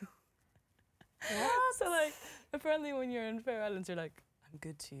love you. What? So like apparently when you're in Faroe Islands you're like, I'm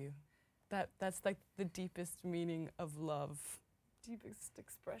good to you. That's like the deepest meaning of love. Deepest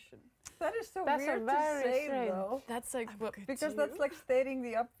expression. That is so weird to say though. That's like because that's like stating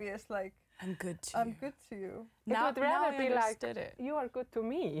the obvious, like I'm good to you. I'm good to you. It would rather be like, you are good to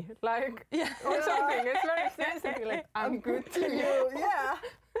me, like, or something. It's very sensitive, like, I'm good to you. Yeah.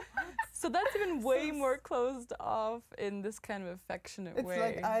 So that's even way more closed off in this kind of affectionate way.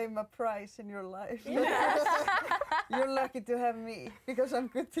 It's like I'm a prize in your life. You're lucky to have me because I'm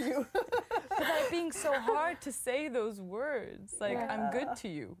good to you. But like being so hard to say those words, like I'm good to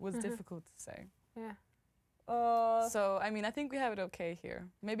you, was difficult to say. Yeah. So, I mean, I think we have it okay here.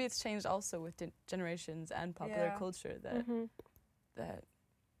 Maybe it's changed also with generations and popular culture that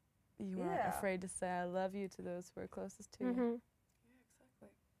you aren't afraid to say I love you to those who are closest to you. Yeah, exactly.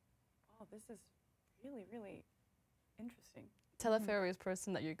 Wow, this is really, really interesting. Tell a Faroese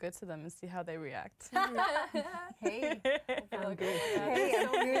person that you're good to them and see how they react. Hey, I'm good. hey,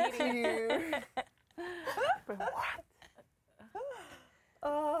 I'm good to you. But what?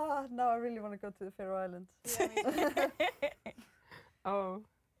 Oh, now I really want to go to the Faroe Islands. Oh,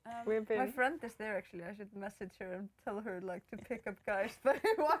 we've been. My friend is there actually. I should message her and tell her like to pick up guys by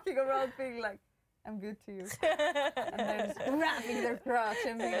walking around being like, I'm good to you. And they're just grabbing their crotch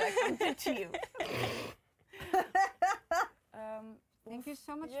and being like, I'm good to you. Thank you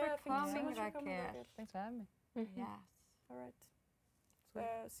so much for coming, Rakel. Thanks for having me. Yes. All right.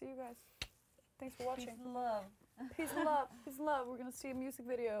 See you guys. Thanks for watching. Peace and love. Peace and love. Peace and love. We're gonna see a music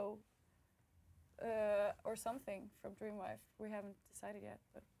video or something from Dreamwife. We haven't decided yet,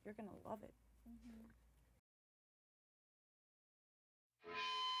 but you're gonna love it.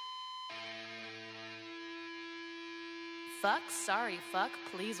 Fuck, sorry, fuck,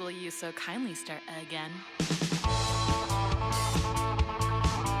 please will you so kindly start again?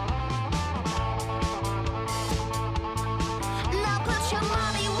 Now put your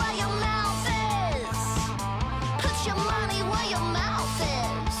money where your mouth is. Put your money where your mouth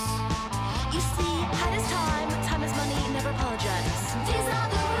is. You see, height is time, time is money, never apologize. These are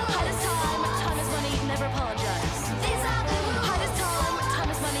the rules. Height is time, time is money, never apologize. These are the rules. Height is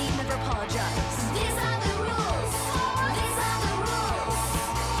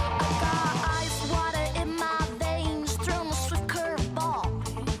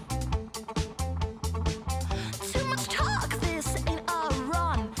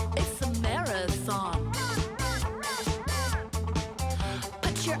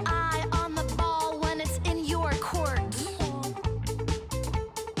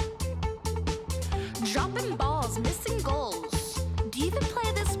Dropping balls, missing goals. Do you even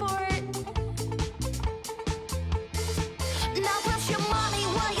play this sport? Now put your money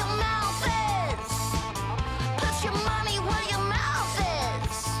where your mouth is. Put your money where your mouth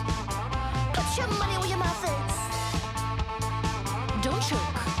is. Put your money where your mouth is. Don't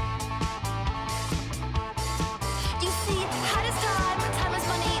choke. You see, hardest time is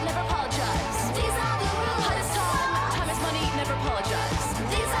money, never apologize. These are the rules. Hardest time is money, never apologize.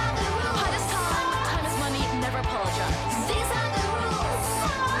 These are the rules. Hardest time is money, never apologize. These are the rules.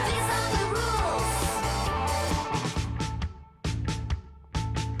 These are the rules.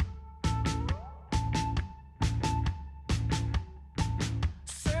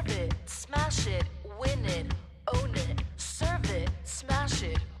 Serve it, smash it, win it, own it. Serve it, smash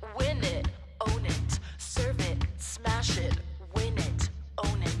it,